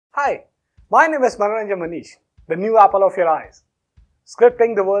Hi, my name is Manoranjan Manish, the new apple of your eyes,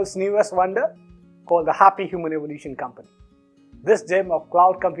 scripting the world's newest wonder called the Happy Human Evolution Company, this gem of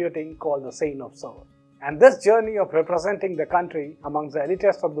cloud computing called the Sane Observer. And this journey of representing the country amongst the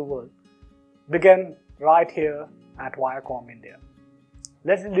elitists of the world began right here at Viacom India.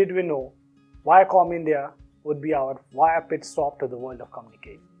 Little did we know, Viacom India would be our via pit stop to the world of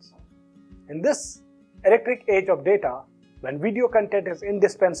communications. In this electric age of data, when video content is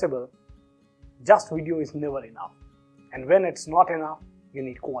indispensable, just video is never enough. And when it's not enough, you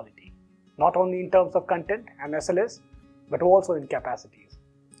need quality. Not only in terms of content and SLAs, but also in capacities.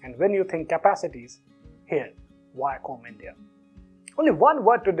 And when you think capacities, here, Viacom India. Only one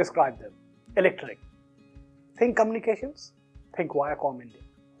word to describe them, electric. Think communications, think Viacom India.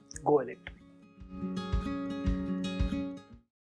 Go electric.